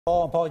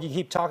Paul, you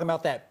keep talking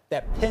about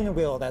that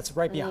pinwheel that's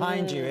right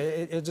behind you.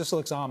 It just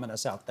looks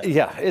ominous out there.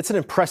 Yeah, it's an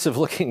impressive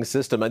looking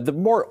system. And the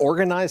more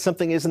organized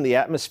something is in the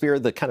atmosphere,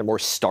 the kind of more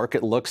stark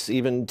it looks,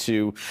 even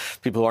to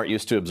people who aren't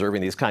used to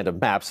observing these kind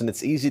of maps. And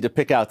it's easy to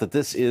pick out that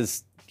this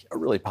is a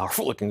really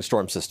powerful looking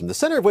storm system, the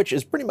center of which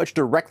is pretty much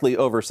directly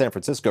over San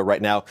Francisco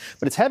right now,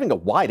 but it's having a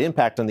wide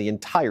impact on the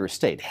entire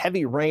state.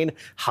 Heavy rain,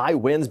 high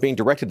winds being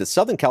directed to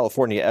Southern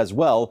California as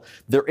well.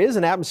 There is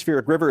an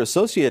atmospheric river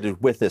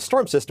associated with this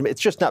storm system.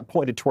 It's just not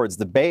pointed towards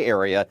the Bay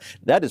Area.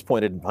 That is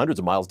pointed hundreds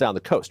of miles down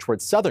the coast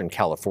towards Southern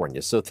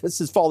California. So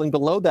this is falling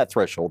below that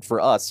threshold for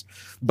us,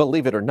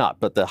 believe it or not.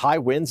 But the high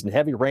winds and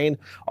heavy rain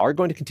are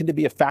going to continue to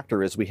be a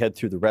factor as we head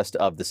through the rest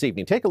of this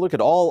evening. Take a look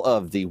at all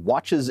of the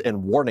watches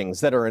and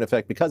warnings that are in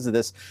effect because of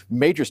this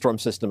major storm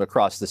system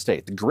across the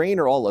state. The green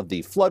are all of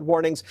the flood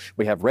warnings.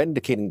 We have red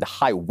indicating the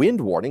high wind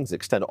warnings that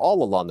extend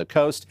all along the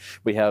coast.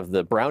 We have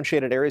the brown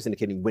shaded areas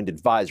indicating wind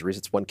advisories.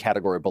 It's one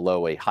category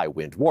below a high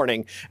wind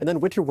warning. And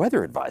then winter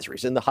weather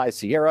advisories in the high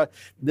Sierra.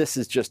 This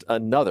is just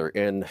another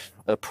in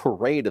a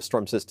parade of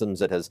storm systems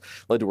that has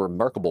led to a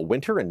remarkable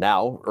winter and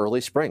now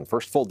early spring.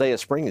 First full day of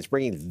spring is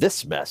bringing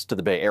this mess to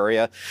the Bay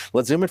Area.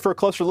 Let's zoom in for a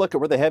closer look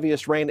at where the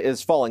heaviest rain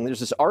is falling.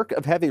 There's this arc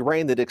of heavy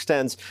rain that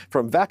extends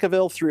from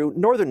Vacaville through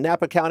northern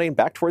Napa County and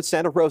back towards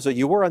Santa Rosa.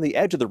 You were on the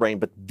edge of the rain,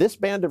 but this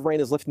band of rain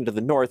is lifting to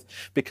the north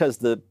because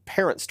the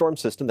parent storm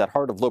system, that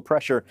heart of low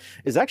pressure,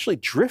 is actually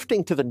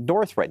drifting to the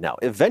north right now.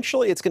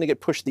 Eventually, it's going to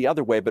get pushed the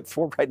other way, but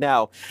for right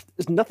now,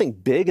 there's nothing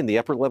big in the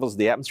upper levels of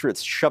the atmosphere.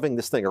 It's shoving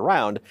this thing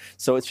around,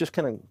 so it's just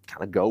kind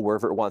of go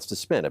wherever it wants to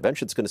spin.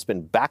 Eventually, it's going to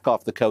spin back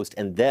off the coast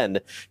and then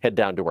head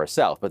down to our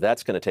south, but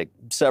that's going to take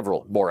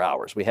several more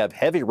hours. We have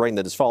heavy rain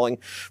that is falling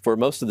for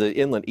most of the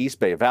inland East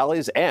Bay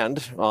valleys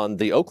and on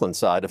the Oakland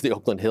side of the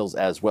Oakland Hills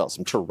as well.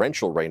 Some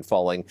torrential rain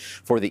falling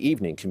for the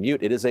evening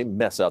commute. It is a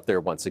mess out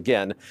there once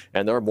again,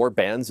 and there are more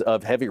bands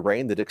of heavy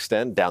rain that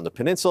extend down the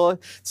peninsula.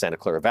 Santa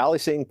Clara Valley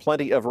seeing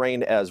plenty of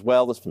rain as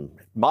well. There's some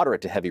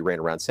moderate to heavy rain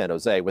around San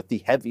Jose, with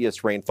the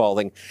heaviest rain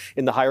falling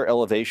in the higher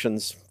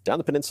elevations down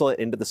the peninsula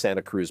into the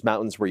Santa Cruz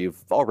Mountains, where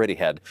you've already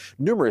had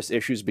numerous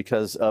issues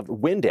because of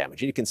wind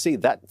damage. And you can see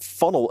that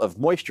funnel of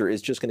moisture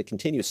is just going to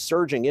continue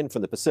surging in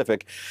from the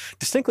Pacific.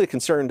 Distinctly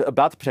concerned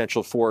about the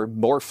potential for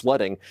more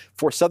flooding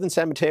for southern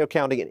San Mateo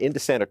County and into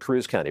Santa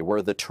Cruz County,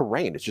 where the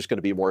terrain is just going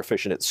to be more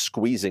efficient at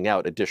squeezing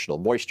out additional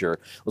moisture.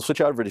 We'll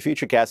switch over to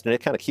Futurecast, and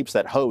it kind of keeps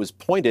that hose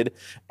pointed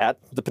at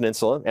the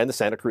peninsula and the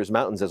Santa Cruz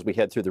Mountains as we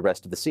head through the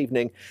rest of this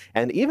evening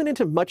and even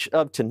into much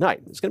of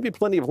tonight. There's going to be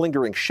plenty of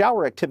lingering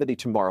shower activity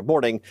tomorrow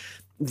morning.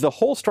 The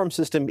whole storm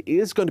system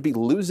is going to be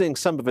losing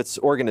some of its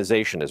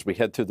organization as we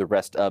head through the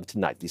rest of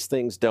tonight. These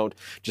things don't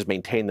just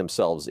maintain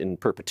themselves in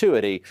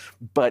perpetuity,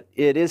 but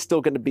it is still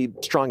going to be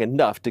strong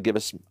enough to give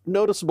us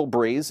noticeable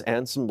breeze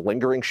and some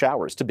lingering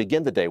showers to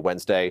begin the day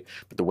Wednesday.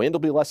 But the wind will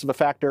be less of a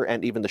factor,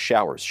 and even the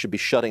showers should be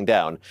shutting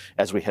down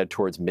as we head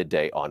towards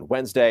midday on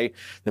Wednesday.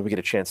 Then we get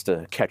a chance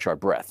to catch our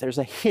breath. There's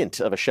a hint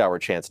of a shower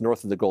chance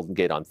north of the Golden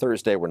Gate on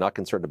Thursday. We're not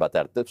concerned about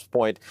that at this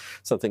point.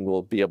 Something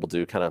we'll be able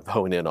to kind of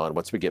hone in on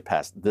once we get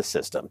past this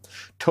system.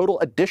 Total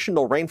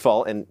additional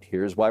rainfall, and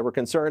here's why we're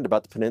concerned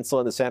about the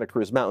peninsula and the Santa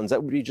Cruz Mountains.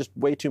 That would be just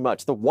way too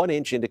much. The 1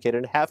 inch indicated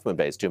in Half Moon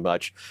Bay is too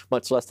much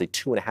less the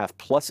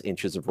 2.5+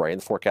 inches of rain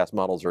the forecast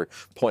models are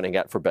pointing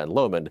at for Ben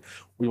Lomond.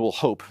 We will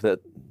hope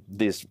that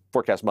these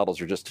forecast models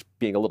are just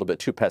being a little bit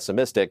too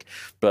pessimistic,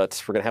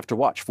 but we're going to have to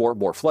watch for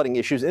more flooding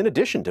issues in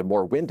addition to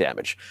more wind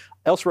damage.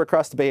 Elsewhere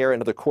across the Bay Area,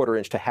 another 1/4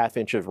 inch to 1/2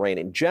 inch of rain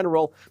in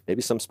general,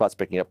 maybe some spots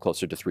picking up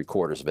closer to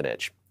 3/4 of an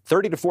inch.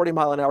 30 to 40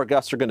 mile an hour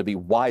gusts are going to be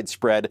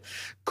widespread,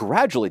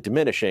 gradually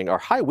diminishing. Our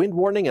high wind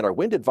warning and our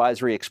wind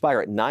advisory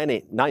expire at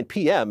 9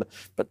 p.m.,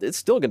 but it's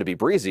still going to be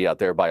breezy out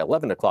there by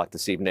 11 o'clock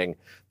this evening.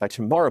 By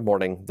tomorrow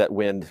morning, that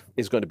wind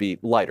is going to be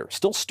lighter,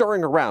 still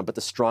stirring around, but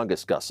the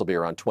strongest gusts will be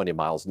around 20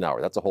 miles an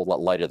hour. That's a whole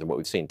lot lighter than what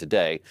we've seen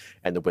today,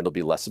 and the wind will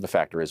be less of a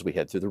factor as we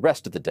head through the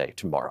rest of the day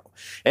tomorrow.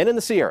 And in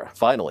the Sierra,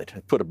 finally,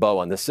 to put a bow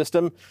on this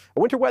system, a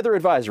winter weather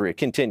advisory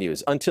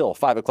continues until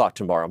 5 o'clock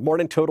tomorrow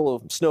morning.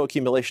 Total snow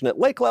accumulation at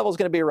lake level is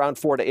going to be around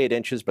 4 to 8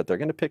 inches, but they're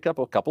going to pick up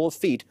a couple of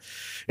feet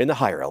in the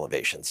higher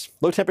elevations.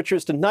 Low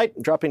temperatures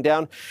tonight dropping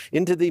down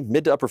into the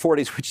mid to upper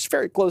 40s, which is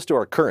very close to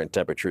our current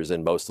temperatures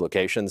in most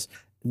locations.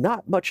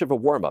 Not much of a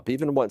warm-up,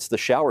 even once the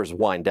showers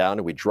wind down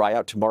and we dry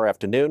out tomorrow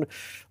afternoon.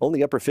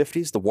 Only upper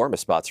 50s, the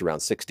warmest spots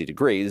around 60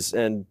 degrees.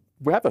 And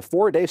we have a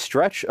 4-day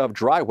stretch of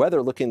dry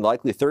weather looking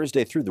likely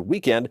Thursday through the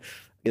weekend.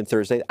 In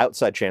Thursday,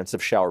 outside chance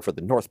of shower for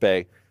the North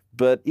Bay.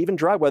 But even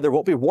dry weather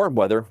won't be warm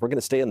weather. We're going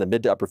to stay in the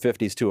mid to upper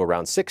 50s to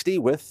around 60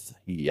 with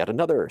yet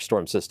another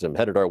storm system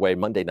headed our way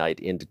Monday night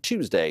into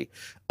Tuesday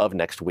of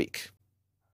next week.